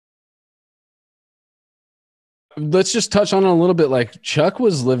Let's just touch on it a little bit. Like Chuck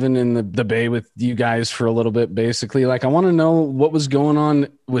was living in the Bay with you guys for a little bit, basically. Like I want to know what was going on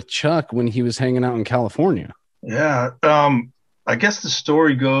with Chuck when he was hanging out in California. Yeah. I guess the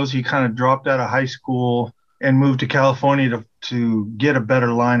story goes he kind of dropped out of high school and moved to California to get a better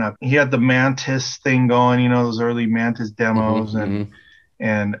lineup. He had the Mantis thing going, those early Mantis demos, and Hmm.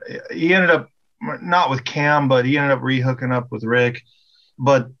 and he ended up not with Cam, but he ended up rehooking up with Rick.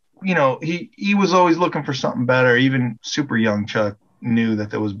 But he was always looking for something better. Even super young Chuck knew that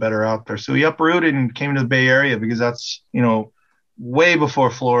there was better out there. So he uprooted and came to the Bay Area because that's, way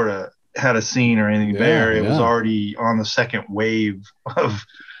before Florida had a scene or anything. Bay Yeah, Area was yeah. already on the second wave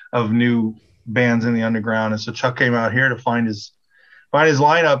of new bands in the underground. And so Chuck came out here to find his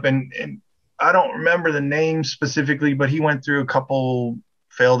lineup, and I don't remember the name specifically, but he went through a couple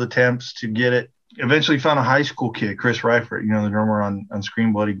failed attempts to get it. Eventually found a high school kid, Chris Reifert, the drummer on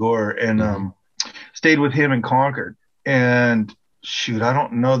Scream Bloody Gore, and Hmm. stayed with him in Concord. And shoot, I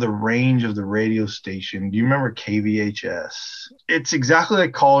don't know the range of the radio station. Do you remember KVHS? It's exactly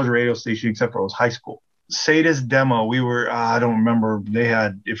like college radio station, except for it was high school. Sadist demo. We were, I don't remember. They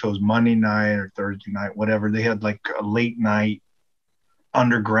had, if it was Monday night or Thursday night, whatever, they had like a late night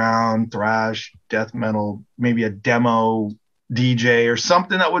underground thrash, death metal, maybe a demo DJ or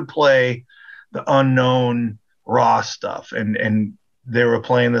something that would play the unknown raw stuff. And they were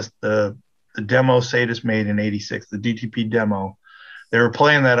playing the demo Sadist made in '86, the DTP demo. They were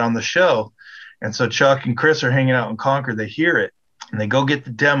playing that on the show. And so Chuck and Chris are hanging out in Concord. They hear it and they go get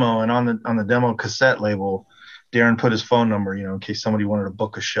the demo. And on the demo cassette label, Darren put his phone number, in case somebody wanted to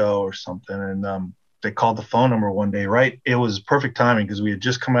book a show or something. And they called the phone number one day, right? It was perfect timing because we had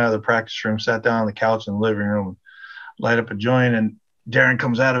just come out of the practice room, sat down on the couch in the living room, light up a joint, and Darren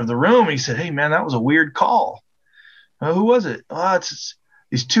comes out of the room. And he said, "Hey, man, that was a weird call. Who was it?" "Oh, it's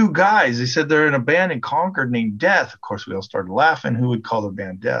these two guys. They said they're in a band in Concord named Death." Of course, we all started laughing. Who would call their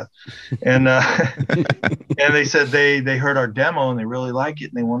band Death? And and they said they heard our demo and they really like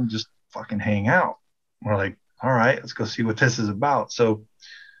it and they want to just fucking hang out. We're like, all right, let's go see what this is about. So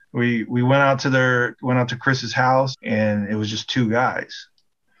we went out to Chris's house, and it was just two guys.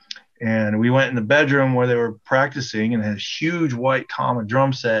 And we went in the bedroom where they were practicing, and had a huge white Tama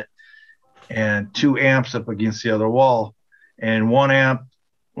drum set and two amps up against the other wall. And one amp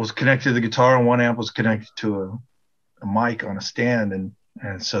was connected to the guitar, and one amp was connected to a mic on a stand.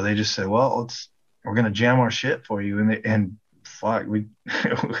 And so they just said, "Well, we're gonna jam our shit for you." And fuck, we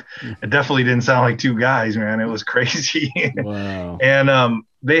it definitely didn't sound like two guys, man. It was crazy. Wow. And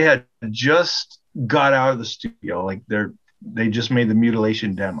they had just got out of the studio, like they just made the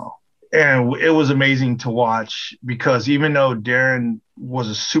Mutilation demo, and it was amazing to watch because even though Darren was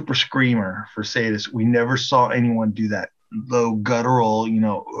a super screamer for Sadist, we never saw anyone do that low guttural,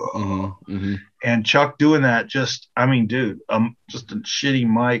 Hmm. Hmm. and Chuck doing that. Just, I mean, dude, just a shitty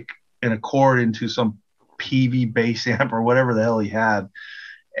mic and a cord into some PV bass amp or whatever the hell he had,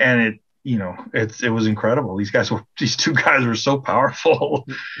 and it was incredible. These two guys were so powerful.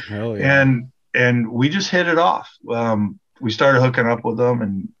 Hell yeah. And we just hit it off. We started hooking up with them,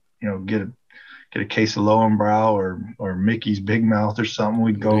 and get a case of Lowenbrow or Mickey's Big Mouth or something.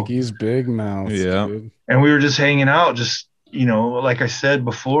 We'd go, Mickey's Big Mouth, Yeah. dude. and we were just hanging out, just like I said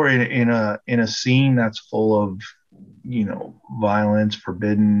before, in a scene that's full of violence,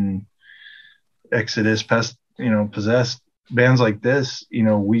 forbidden, Exodus, pest, possessed bands like this.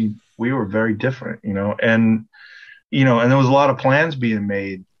 We were very different, and there was a lot of plans being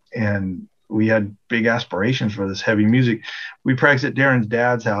made, and we had big aspirations for this heavy music. We practiced at Darren's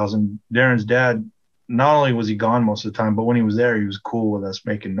dad's house, and Darren's dad, not only was he gone most of the time, but when he was there, he was cool with us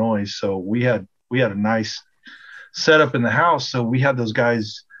making noise. So we had a nice setup in the house. So we had those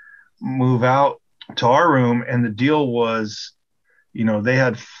guys move out to our room, and the deal was, they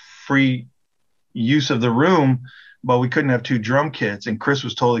had free use of the room, but we couldn't have two drum kits. And Chris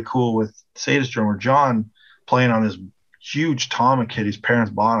was totally cool with Sadist drummer John playing on this huge Tama kit his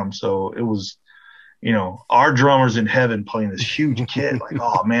parents bought him. So it was, our drummers in heaven playing this huge kit. Like,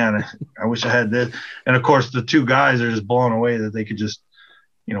 oh man, I wish I had this. And of course, the two guys are just blown away that they could just,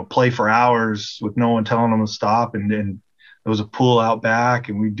 play for hours with no one telling them to stop. And then there was a pool out back,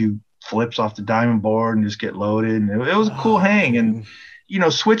 and we'd do flips off the diamond board and just get loaded. And it was a cool Oh, hang. And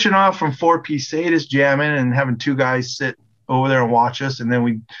dude. switching off from four-piece Sadist jamming and having two guys sit over there and watch us, and then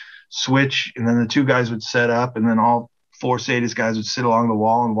we'd switch, and then the two guys would set up, and then all four Sadist guys would sit along the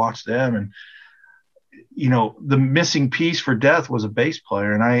wall and watch them. And the missing piece for Death was a bass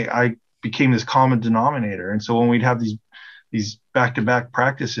player, and I became this common denominator. And so when we'd have these back-to-back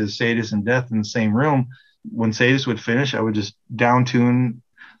practices, Sadist and Death in the same room, when Sadist would finish, I would just down tune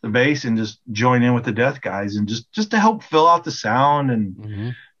the bass and just join in with the Death guys and just to help fill out the sound. And Mm-hmm.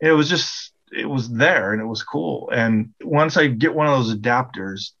 it was there and it was cool. And once I get one of those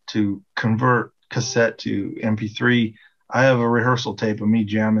adapters to convert cassette to MP3, I have a rehearsal tape of me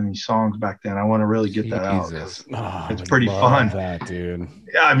jamming these songs back then. I want to really get that out Jesus. because Oh, it's I pretty love fun. that, dude.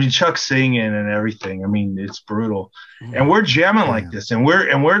 Yeah, I mean, Chuck singing and everything. I mean, it's brutal. And we're jamming like this, and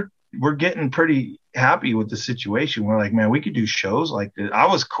we're getting pretty happy with the situation. We're like, man, we could do shows like this. I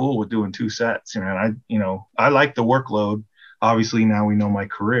was cool with doing 2 sets, man. I like the workload. Obviously, now we know my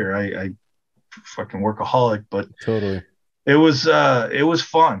career. I fucking workaholic, but Totally. it was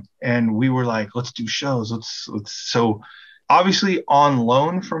fun. And we were like, let's do shows. Let's so obviously on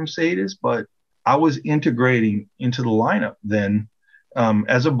loan from Sadis, but I was integrating into the lineup then,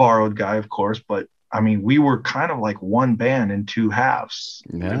 as a borrowed guy, of course. But I mean, we were kind of like one band in two halves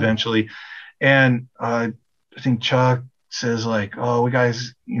eventually. And I think Chuck says like, oh, we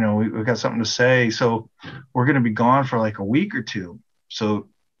guys, we got something to say. So we're going to be gone for like a week or two. So,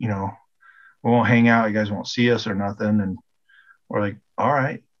 we won't hang out. You guys won't see us or nothing. And we're like, all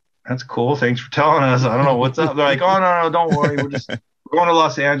right, that's cool. Thanks for telling us. I don't know what's up. They're like, oh, no, don't worry. We're going to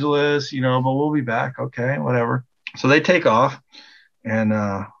Los Angeles, but we'll be back. Okay, whatever. So they take off and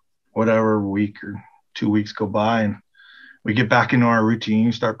whatever, week or 2 weeks go by and we get back into our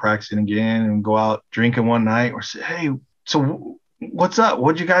routine, start practicing again and go out drinking one night. We're saying, hey, so what's up?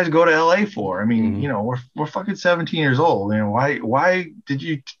 What'd you guys go to LA for? I mean, we're fucking 17 years old. Why did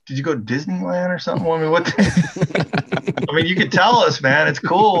you go to Disneyland or something? I mean, what? I mean, you could tell us, man. It's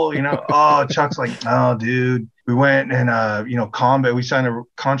cool. Oh, Chuck's like, no, dude. We went and, we signed a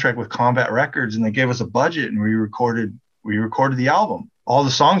contract with Combat Records and they gave us a budget and we recorded the album. All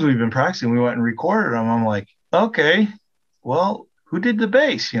the songs we've been practicing, we went and recorded them. I'm like, okay, well, who did the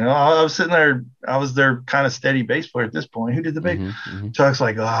bass? I was sitting there. I was their kind of steady bass player at this point. Who did the bass? Chuck's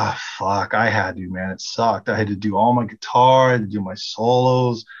like, oh, fuck. I had to, man. It sucked. I had to do all my guitar. I had to do my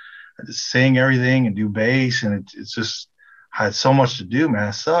solos. I had to sing everything and do bass. And it's just, I had so much to do, man.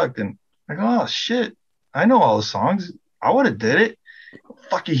 It sucked. And I go, oh, shit. I know all the songs. I would have did it.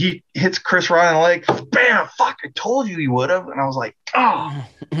 Fuck, he hits Chris Ryan in the leg. Bam! Fuck, I told you he would have. And I was like, oh,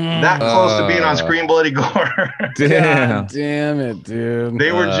 that close to being on Scream Bloody Gore. Damn. God damn it, dude.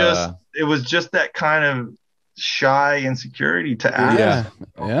 They were it was just that kind of shy insecurity to ask.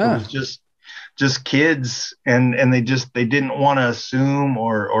 Yeah. It was just kids and they didn't want to assume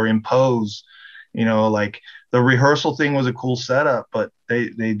or impose, like the rehearsal thing was a cool setup, but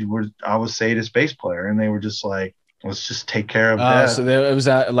I was Sadis bass player and they were just like, let's just take care of that. So it was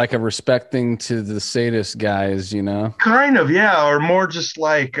like a respect thing to the Sadist guys, Kind of, yeah. Or more just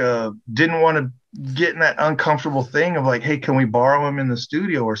like didn't want to get in that uncomfortable thing of like, hey, can we borrow him in the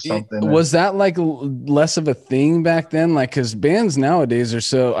studio or something? Was that like less of a thing back then? Like, because bands nowadays are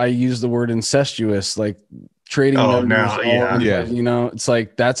so, I use the word incestuous, like trading members. It's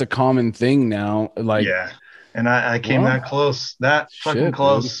like that's a common thing now. Like, yeah. And I came that close, fucking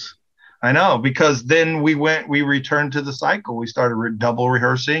close. Dude. I know, because then we returned to the cycle. We started double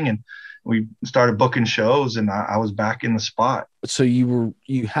rehearsing and we started booking shows and I was back in the spot. So you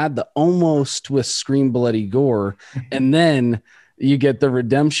had the almost with Scream Bloody Gore and then you get the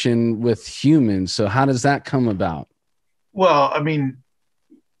redemption with Humans. So how does that come about? Well, I mean,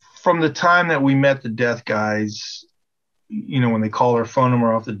 from the time that we met the Death guys, when they called our phone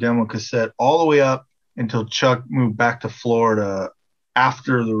number off the demo cassette all the way up until Chuck moved back to Florida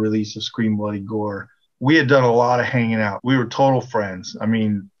after the release of Scream Bloody Gore, we had done a lot of hanging out. We were total friends. I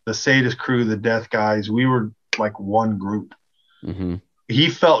mean, the Sadist crew, the Death guys, we were like one group. Mm-hmm. He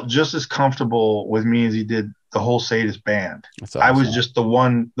felt just as comfortable with me as he did the whole Sadist band. Awesome. I was just the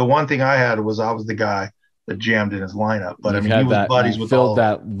one thing I had was I was the guy that jammed in his lineup. But I mean, he was buddies with all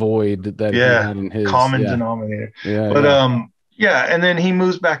that void that he had in his common denominator. And then he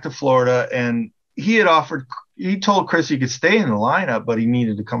moves back to Florida and he told Chris he could stay in the lineup, but he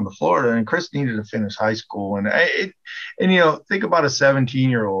needed to come to Florida, and Chris needed to finish high school. And think about a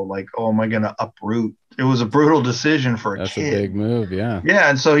 17-year-old, like, oh, am I going to uproot? It was a brutal decision for a kid. That's a big move, yeah. Yeah,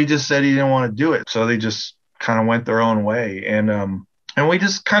 and so he just said he didn't want to do it. So they just kind of went their own way, and we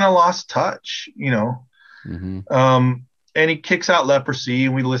just kind of lost touch, Mm-hmm. And he kicks out Leprosy,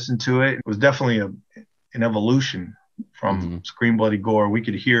 and we listened to it. It was definitely an evolution from Scream Bloody Gore. We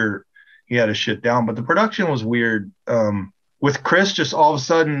could hear he had his shit down, but the production was weird. With Chris just all of a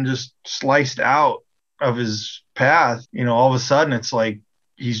sudden just sliced out of his path, all of a sudden it's like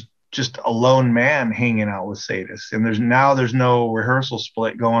he's just a lone man hanging out with Sadis, and there's no rehearsal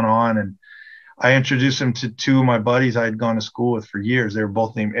split going on. And I introduced him to two of my buddies I had gone to school with for years. They were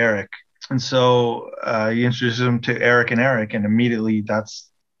both named Eric, and so he introduced him to Eric, and immediately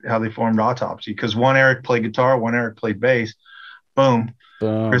that's formed Autopsy, because one Eric played guitar, one Eric played bass. Boom.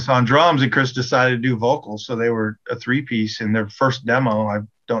 Chris on drums, and Chris decided to do vocals. So they were a 3-piece. In their first demo, I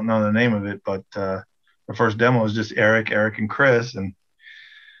don't know the name of it, but the first demo was just Eric, and Chris. And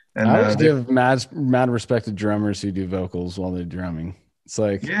I always give mad respect to drummers who do vocals while they're drumming. It's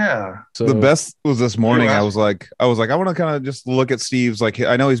like, yeah. So the best was this morning. I was like, I want to kind of just look at Steve's. Like,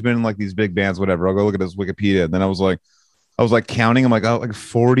 I know he's been in like these big bands, whatever. I'll go look at his Wikipedia. And then I was like counting. I'm like, oh, like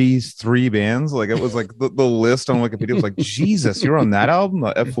 43 bands. Like, it was like the list on Wikipedia was like, Jesus, you're on that album,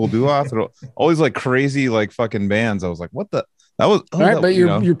 the F Full Duoth, all these like crazy like fucking bands. I was like, what the? That was all right, but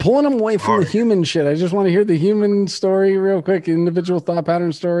you're pulling them away from the human shit. I just want to hear the human story real quick, individual thought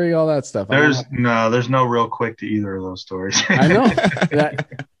pattern story, all that stuff. There's no real quick to either of those stories. I know.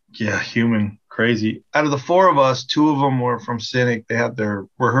 Yeah, human, crazy. Out of the 4 of us, 2 of them were from Cynic. They had their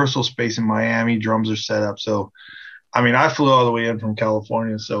rehearsal space in Miami. Drums are set up. So, I mean, I flew all the way in from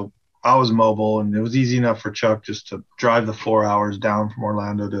California, so I was mobile, and it was easy enough for Chuck just to drive the 4 hours down from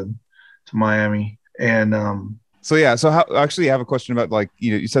Orlando to Miami. And so actually, I have a question about, like,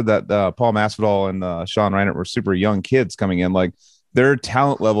 you said that Paul Masvidal and Sean Reinert were super young kids coming in. Like, their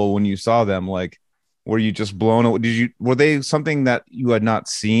talent level when you saw them, like, were you just blown away? Were they something that you had not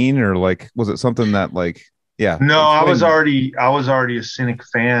seen, or like was it something that like? Yeah. No, I was already a Cynic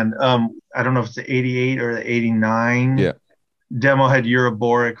fan. I don't know if it's the 88 or the 89. Yeah. Demo had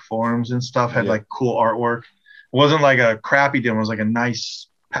Euroboric forms and stuff, had like cool artwork. It wasn't like a crappy demo, it was like a nice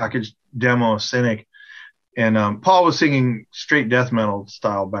packaged demo of Cynic. And Paul was singing straight death metal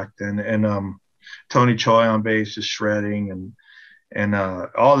style back then. And Tony Choi on bass just shredding, and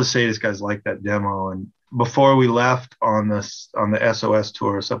all the Sadist guys liked that demo. And before we left on the SOS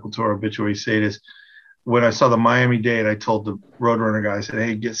tour, Sepultura Obituary Sadist, when I saw the Miami date, I told the Roadrunner guy, I said,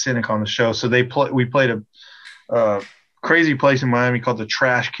 hey, get Cynic on the show. So we played a crazy place in Miami called the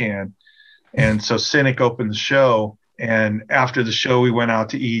Trash Can. And so Cynic opened the show. And after the show, we went out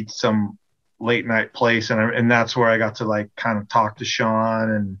to eat some late night place. And that's where I got to like kind of talk to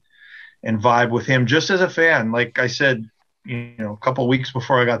Sean and vibe with him just as a fan. Like I said, a couple of weeks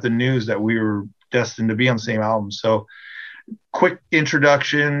before I got the news that we were destined to be on the same album. So quick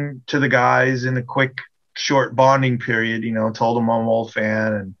introduction to the guys in a quick short bonding period, told them I'm an old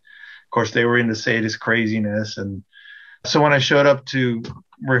fan. And of course they were into Sadist craziness. And so when I showed up to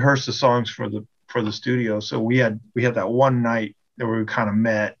rehearse the songs for the studio, so we had that one night that we kind of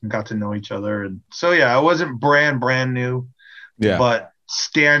met and got to know each other. And so, yeah, I wasn't brand new, but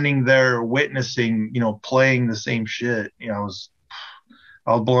standing there witnessing, playing the same shit, I was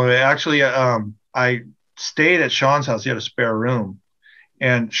blown away. Actually, I stayed at Sean's house. He had a spare room,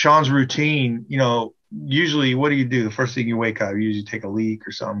 and Sean's routine, usually what do you do? The first thing you wake up, you usually take a leak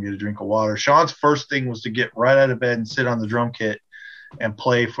or something, get a drink of water. Sean's first thing was to get right out of bed and sit on the drum kit and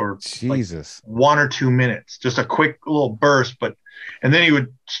play for like 1 or 2 minutes, just a quick little burst. And then he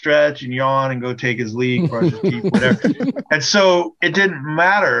would stretch and yawn and go take his leak, brush his teeth, whatever. And so it didn't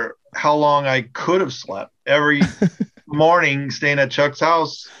matter how long I could have slept. Every morning staying at Chuck's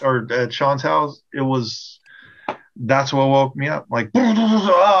house or at Sean's house, that's what woke me up. Like,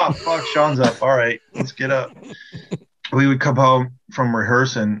 oh, fuck, Sean's up. All right, let's get up. We would come home from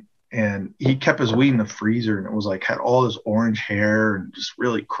rehearsing, and he kept his weed in the freezer, and it was like had all this orange hair and just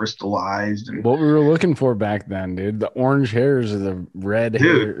really crystallized. And what we were looking for back then, dude, the orange hairs or the red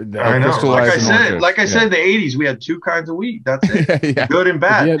hair. I know. Like I said, in the 80s, we had 2 kinds of weed. That's it. Good and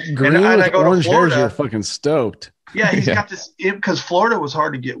bad. Yeah, green and I go orange to Florida, hairs, you're fucking stoked. Yeah, he's got this because Florida was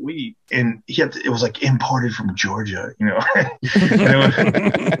hard to get weed, and it was like imported from Georgia, and it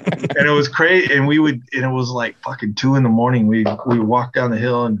was crazy. And it was like fucking 2 a.m. We walk down the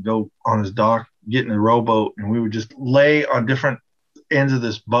hill and go on his dock, get in a rowboat, and we would just lay on different ends of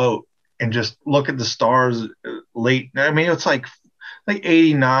this boat and just look at the stars late. I mean, it's like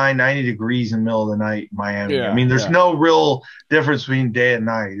 89, 90 degrees in the middle of the night in Miami. I mean, there's no real difference between day and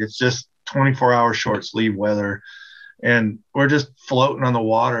night. It's just 24-hour short sleeve weather. And we're just floating on the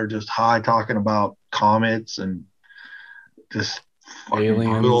water, just high, talking about comets and just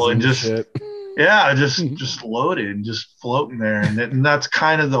aliens and just shit. Just loaded and just floating there. And that's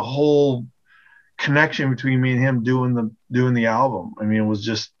kind of the whole connection between me and him doing the album. I mean, it was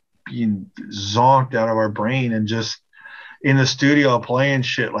just being zonked out of our brain and just in the studio playing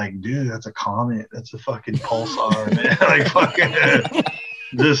shit like, dude, that's a comet, that's a fucking pulsar, man. Like fucking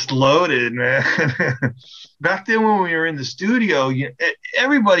just loaded, man. Back then when we were in the studio,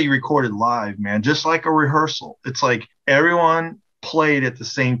 everybody recorded live, man, just like a rehearsal. It's like everyone played at the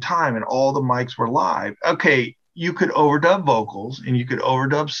same time and all the mics were live. Okay, you could overdub vocals and you could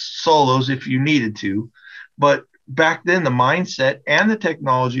overdub solos if you needed to, but back then the mindset and the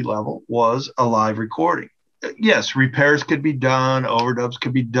technology level was a live recording. Yes, repairs could be done, overdubs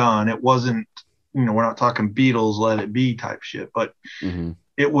could be done. It wasn't, we're not talking Beatles, Let It Be type shit, but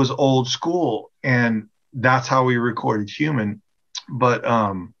it was old school, and that's how we recorded Human. But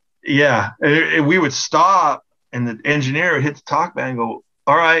we would stop, and the engineer would hit the talk band and go,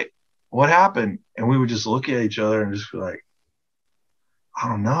 "All right, what happened?" And we would just look at each other and just be like, "I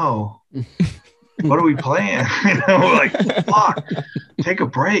don't know." What are we playing? Like, fuck, take a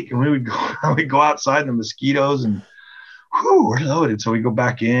break. And we'd go outside in the mosquitoes and we're loaded. So we go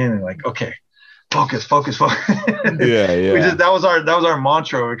back in and like, okay, focus. Yeah. That was our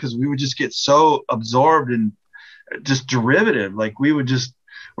mantra, because we would just get so absorbed and just derivative. Like we're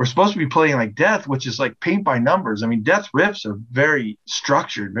supposed to be playing like Death, which is like paint by numbers. I mean, Death riffs are very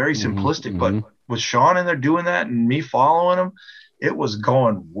structured, very simplistic, but with Sean in there doing that and me following him, it was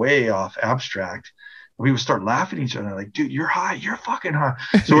going way off abstract. We would start laughing at each other like, dude, you're high. You're fucking high.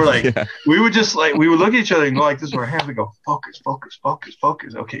 So we're like, we would look at each other and go like this with our hands. We go, focus.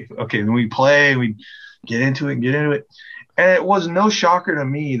 Okay. And we play, we get into it. And it was no shocker to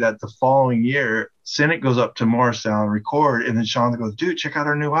me that the following year, Cynic goes up to Morristown and record. And then Sean goes, dude, check out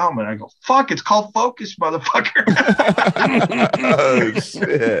our new album. And I go, fuck, it's called Focus, motherfucker. Oh,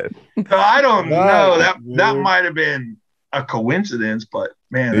 shit. So I don't know. That might have been a coincidence, but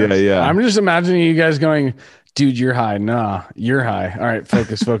man, I'm just imagining you guys going, dude, you're high. Nah, you're high. All right,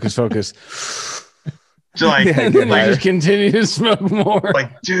 focus. So like, and then they just continue to smoke more.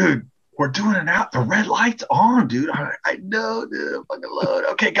 Like, dude, we're doing it out. The red light's on, dude. I know, dude. Fucking load.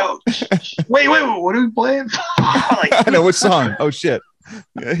 Okay, go. Wait. What are we playing? Like, I know which song. Oh shit.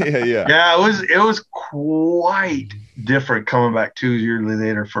 Yeah. It was quite different coming back 2 years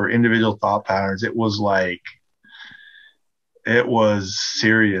later for Individual Thought Patterns. It was like, it was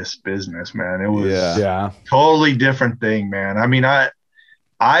serious business, man. It was totally different thing, man. I mean, I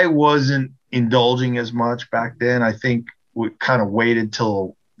wasn't indulging as much back then. I think we kind of waited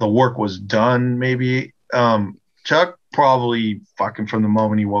till the work was done. Maybe Chuck probably fucking from the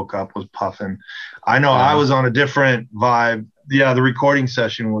moment he woke up was puffing. I know I was on a different vibe. Yeah, the recording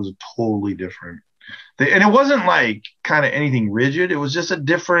session was totally different. And it wasn't like kind of anything rigid. It was just a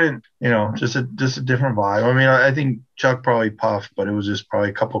different, just a different vibe. I mean, I think Chuck probably puffed, but it was just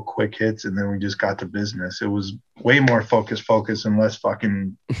probably a couple quick hits, and then we just got to business. It was way more focus, and less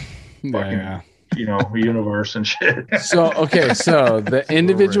fucking universe and shit. So the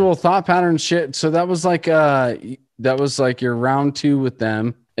Individual Thought Pattern shit. So that was like your round 2 with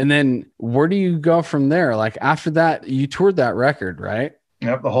them, and then where do you go from there? Like after that, you toured that record, right?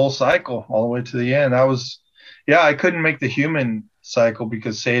 Yep, the whole cycle all the way to the end. I couldn't make the Human cycle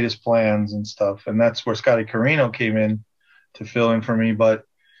because Sadist plans and stuff, and that's where Scotty Carino came in to fill in for me. But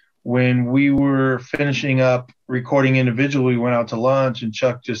when we were finishing up recording Individual, we went out to lunch, and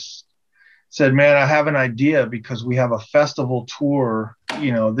Chuck just said, "Man, I have an idea, because we have a festival tour.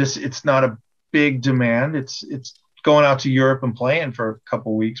 It's not a big demand. It's going out to Europe and playing for a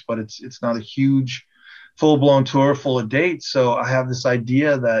couple of weeks, but it's not a huge full-blown tour full of dates. So I have this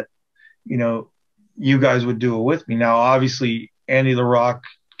idea that, you guys would do it with me." Now, obviously, Andy LaRock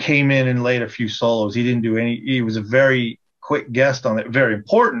came in and laid a few solos. He didn't do any. He was a very quick guest on it, very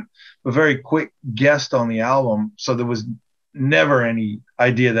important, but very quick guest on the album. So there was never any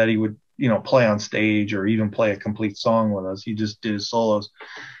idea that he would, play on stage or even play a complete song with us. He just did his solos.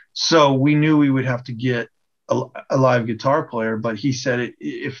 So we knew we would have to get a live guitar player, but he said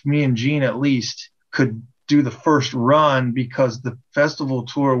if me and Gene at least could do the first run, because the festival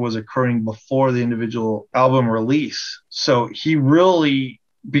tour was occurring before the Individual album release. So he really,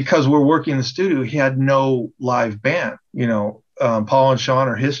 because we're working in the studio, he had no live band. Paul and Sean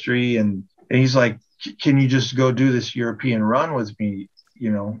are history, and he's like, can you just go do this European run with me?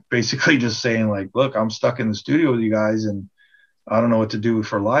 Basically just saying like, look, I'm stuck in the studio with you guys and I don't know what to do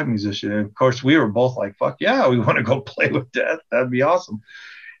for a live musician. And of course we were both like, fuck yeah, we want to go play with Death. That'd be awesome.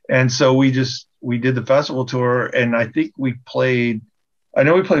 And so we did the festival tour, and I think we played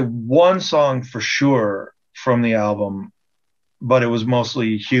one song for sure from the album, but it was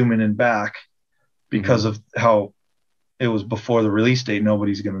mostly Human and Back because of how it was before the release date.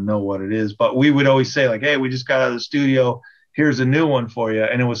 Nobody's going to know what it is, but we would always say like, hey, we just got out of the studio. Here's a new one for you.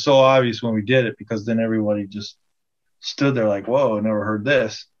 And it was so obvious when we did it, because then everybody just stood there like, whoa, I never heard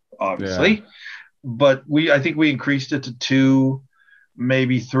this, obviously. Yeah. But I think we increased it to 2,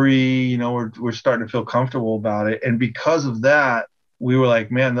 maybe 3. We're starting to feel comfortable about it. And because of that, we were like,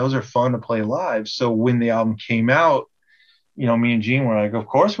 man, those are fun to play live. So when the album came out, me and Gene were like, of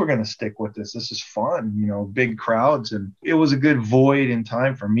course we're going to stick with this. This is fun, big crowds. And it was a good void in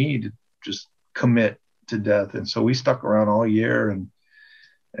time for me to just commit to Death. And so we stuck around all year and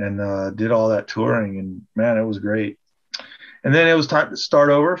did all that touring, and man, it was great. And then it was time to start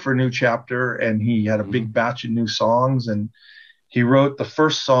over for a new chapter, and he had a big batch of new songs, and he wrote the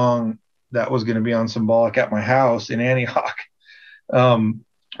first song that was going to be on Symbolic at my house in Antioch,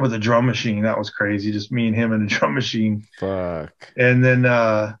 with a drum machine. That was crazy. Just me and him and a drum machine. Fuck. And then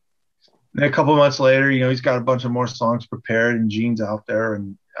a couple of months later, he's got a bunch of more songs prepared, and Gene's out there,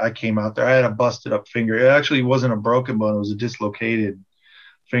 and I came out there. I had a busted up finger. It actually wasn't a broken bone. It was a dislocated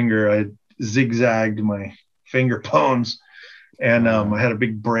finger. I zigzagged my finger bones, and I had a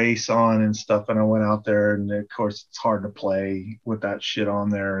big brace on and stuff, and I went out there, and of course it's hard to play with that shit on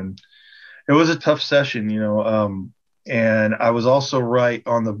there, and it was a tough session, and I was also right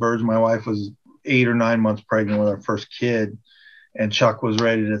on the verge. My wife was 8 or 9 months pregnant with our first kid, and Chuck was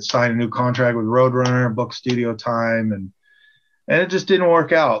ready to sign a new contract with Roadrunner, book studio time, and it just didn't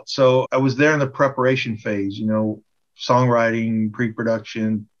work out. So I was there in the preparation phase, songwriting,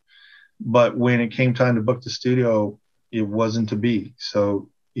 pre-production, but when it came time to book the studio, it wasn't to be. So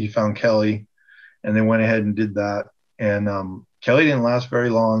he found Kelly, and they went ahead and did that. And Kelly didn't last very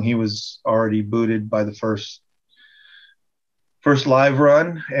long. He was already booted by the first live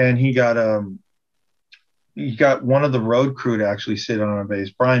run, and he got one of the road crew to actually sit on our bass,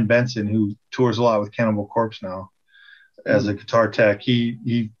 Brian Benson, who tours a lot with Cannibal Corpse now as a guitar tech.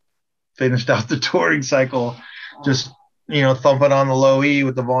 He finished out the touring cycle just thumping on the low E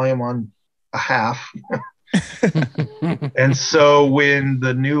with the volume on a half. And so when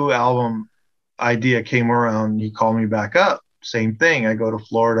the new album idea came around, he called me back up. Same thing. I go to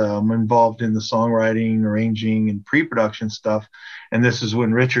Florida. I'm involved in the songwriting, arranging, and pre-production stuff. And this is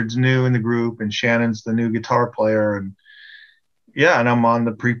when Richard's new in the group, and Shannon's the new guitar player. And I'm on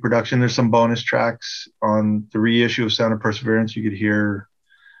the pre-production. There's some bonus tracks on the reissue of Sound of Perseverance. You could hear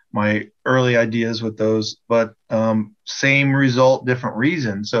my early ideas with those, but same result, different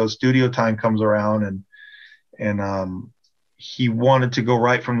reason. So studio time comes around, and he wanted to go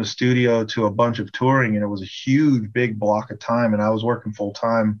right from the studio to a bunch of touring, and it was a huge, big block of time. And I was working full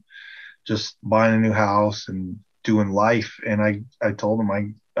time, just buying a new house and doing life. And I told him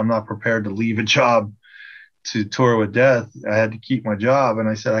I'm not prepared to leave a job to tour with Death. I had to keep my job, and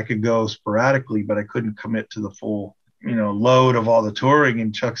I said I could go sporadically, but I couldn't commit to the full load of all the touring.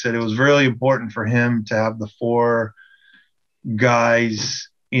 And Chuck said it was really important for him to have the 4 guys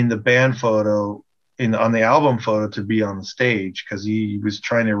in the band photo on the album photo to be on the stage, because he was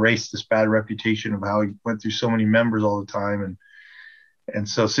trying to erase this bad reputation of how he went through so many members all the time. And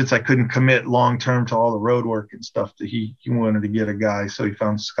so since I couldn't commit long term to all the road work and stuff, that he wanted to get a guy. So he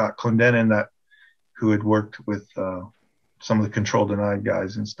found Scott Clendenin, who had worked with some of the Control Denied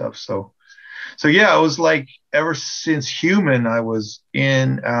guys and stuff. So yeah, it was like ever since Human, I was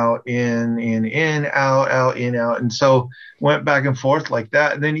in, out, in, out, in, out. And so went back and forth like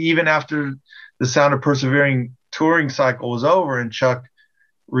that. And then even after the Sound of Persevering touring cycle was over, and Chuck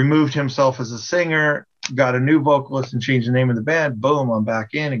removed himself as a singer, got a new vocalist, and changed the name of the band, boom, I'm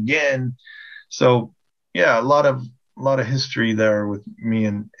back in again. So yeah, a lot of history there with me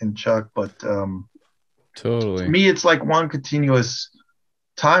and Chuck. But totally, to me, it's like one continuous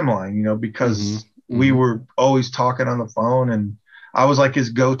timeline, because we were always talking on the phone, and I was like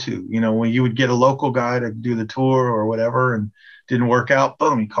his go-to, when you would get a local guy to do the tour or whatever and didn't work out,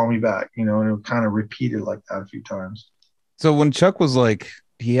 boom, he called me back, and it kind of repeated like that a few times. So when Chuck was like,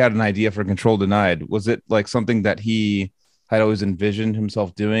 he had an idea for Control Denied, was it like something that he had always envisioned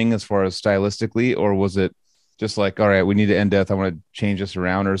himself doing as far as stylistically, or was it just like, all right, we need to end Death, I want to change this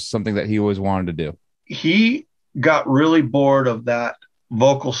around, or something that he always wanted to do? He got really bored of that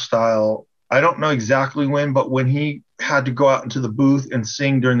vocal style. I don't know exactly when, but when he had to go out into the booth and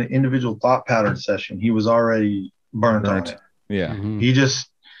sing during the individual thought pattern session, he was already burnt on it. Yeah. He just,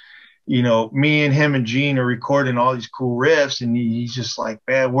 me and him and Gene are recording all these cool riffs, and he's just like,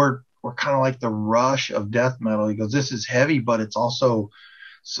 man, we're kind of like the Rush of death metal. He goes, this is heavy, but it's also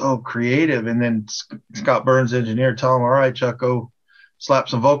so creative. And then Scott Burns, engineer, tell him, all right, Chuck, go slap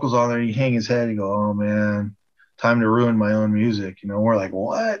some vocals on there. And he hang his head. He go, oh man, time to ruin my own music. We're like,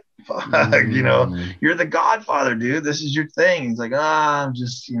 what? Fuck, you're the Godfather, dude. This is your thing. He's like, I'm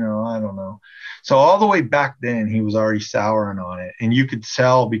just, I don't know. So all the way back then, he was already souring on it. And you could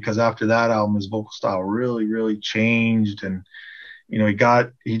tell, because after that album, his vocal style really, really changed. And,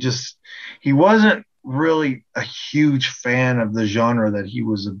 he wasn't really a huge fan of the genre that he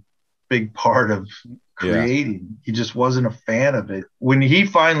was a big part of creating. Yeah. He just wasn't a fan of it. When he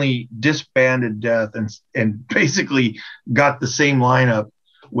finally disbanded Death and basically got the same lineup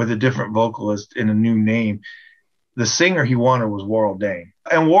with a different vocalist and a new name, the singer he wanted was Warrell Dane.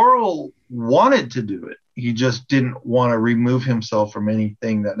 And Warrell wanted to do it. He just didn't want to remove himself from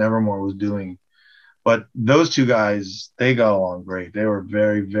anything that Nevermore was doing. But those two guys, they got along great. They were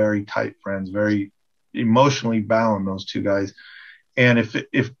very, very tight friends, very emotionally bound, those two guys. And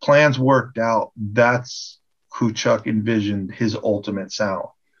if plans worked out, that's who Chuck envisioned his ultimate sound,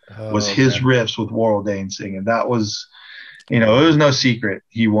 was his riffs with Worrell Dane singing. That was, it was no secret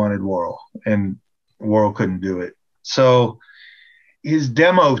he wanted Worrell, and Worrell couldn't do it. So his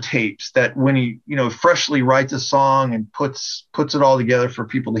demo tapes, that when he, freshly writes a song and puts it all together for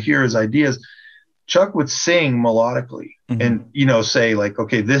people to hear his ideas, Chuck would sing melodically and, say like,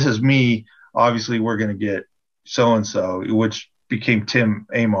 okay, this is me. Obviously we're going to get so-and-so, which became Tim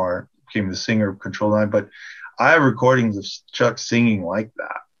Amar, became the singer of Control 9. But I have recordings of Chuck singing like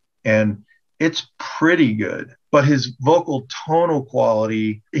that, and it's pretty good. But his vocal tonal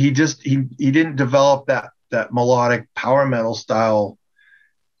quality, he didn't develop that melodic power metal style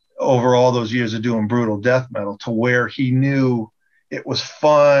over all those years of doing brutal death metal, to where he knew it was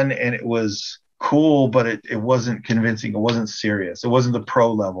fun and it was cool, but it wasn't convincing. It wasn't serious. It wasn't the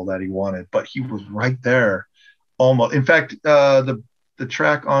pro level that he wanted, but he was right there almost. In fact, the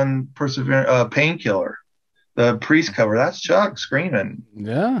track on Perseverance, Painkiller, the Priest cover, that's Chuck screaming.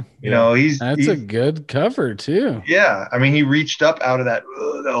 Yeah. He's a good cover too. Yeah. I mean, he reached up out of that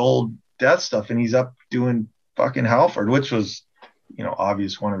the old death stuff, and he's up doing fucking Halford, which was,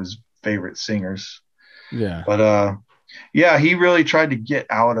 obvious one of his favorite singers. Yeah. But yeah, he really tried to get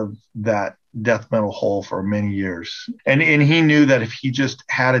out of that death metal hole for many years. And he knew that if he just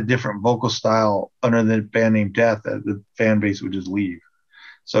had a different vocal style under the band name Death, that the fan base would just leave.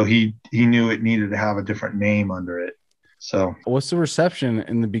 So he knew it needed to have a different name under it. So what's the reception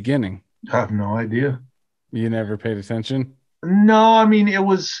in the beginning? I have no idea. You never paid attention? No, I mean,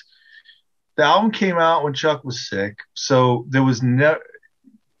 the album came out when Chuck was sick. So there was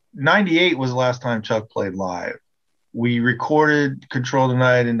 98 was the last time Chuck played live. We recorded Control the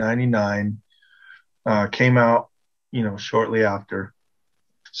Night in 99, came out, shortly after.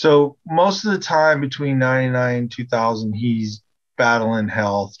 So most of the time between 99 and 2000, he's battling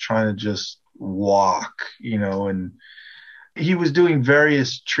health, trying to just walk, and he was doing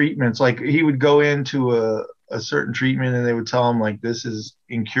various treatments. Like he would go into a certain treatment and they would tell him like, this is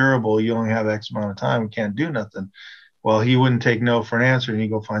incurable. You only have X amount of time. We can't do nothing. Well, he wouldn't take no for an answer, and he'd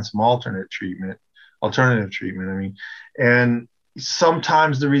go find some alternative treatment. I mean, and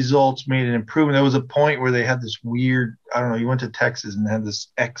sometimes the results made an improvement. There was a point where they had this weird, I don't know, you went to Texas and had this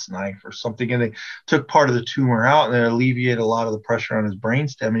X knife or something, and they took part of the tumor out, and it alleviated a lot of the pressure on his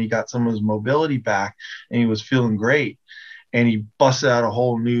brainstem, and he got some of his mobility back, and he was feeling great. And he busted out a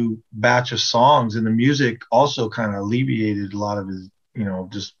whole new batch of songs, and the music also kind of alleviated a lot of his,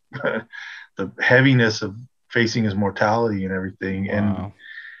 just the heaviness of facing his mortality and everything. Wow.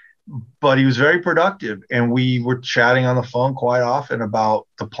 But he was very productive, and we were chatting on the phone quite often about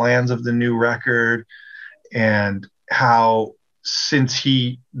the plans of the new record, and how since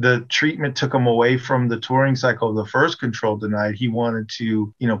the treatment took him away from the touring cycle of the first Control Denied, he wanted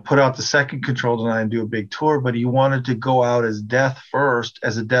to, put out the second Control Denied and do a big tour, but he wanted to go out as Death first,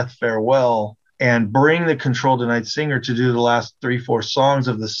 as a Death farewell, and bring the Control Denied singer to do the last 3-4 songs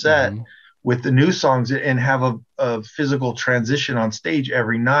of the set with the new songs, and have a physical transition on stage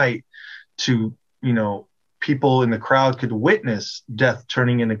every night to, people in the crowd could witness Death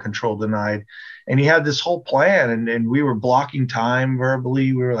turning into Control Denied. And he had this whole plan, and we were blocking time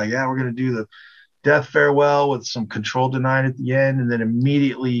verbally. We were like, yeah, we're going to do the Death farewell with some Control Denied at the end, and then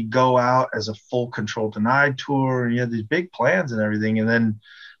immediately go out as a full Control Denied tour. And he had these big plans and everything. And then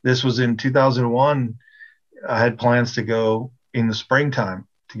this was in 2001. I had plans to go in the springtime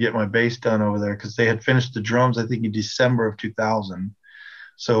to get my bass done over there, because they had finished the drums, I think, in December of 2000.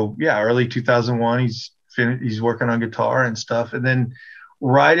 So yeah, early 2001, he's working on guitar and stuff. And then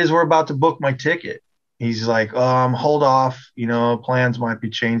right as we're about to book my ticket, he's like, hold off, plans might be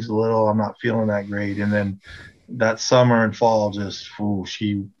changed a little. I'm not feeling that great. And then that summer and fall, just,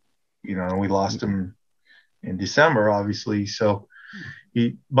 we lost him in December, obviously. So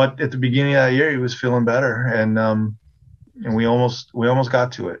but at the beginning of that year, he was feeling better. And we almost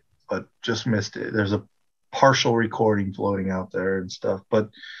got to it, but just missed it. There's a partial recording floating out there and stuff. But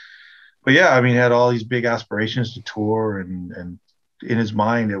yeah, I mean, he had all these big aspirations to tour, and in his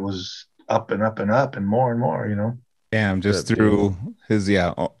mind, it was up and up and up and more, Damn, just through his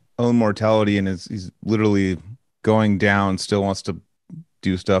own mortality, and he's literally going down, still wants to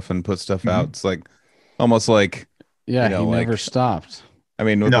do stuff and put stuff out. It's like almost like he never stopped. I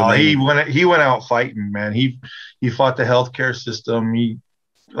mean, he went out fighting, man. He fought the healthcare system. He,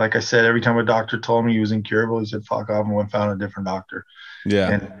 like I said, every time a doctor told me he was incurable, he said, fuck off, and went and found a different doctor.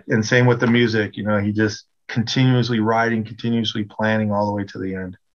 Yeah. And same with the music, you know, he just continuously writing, continuously planning all the way to the end.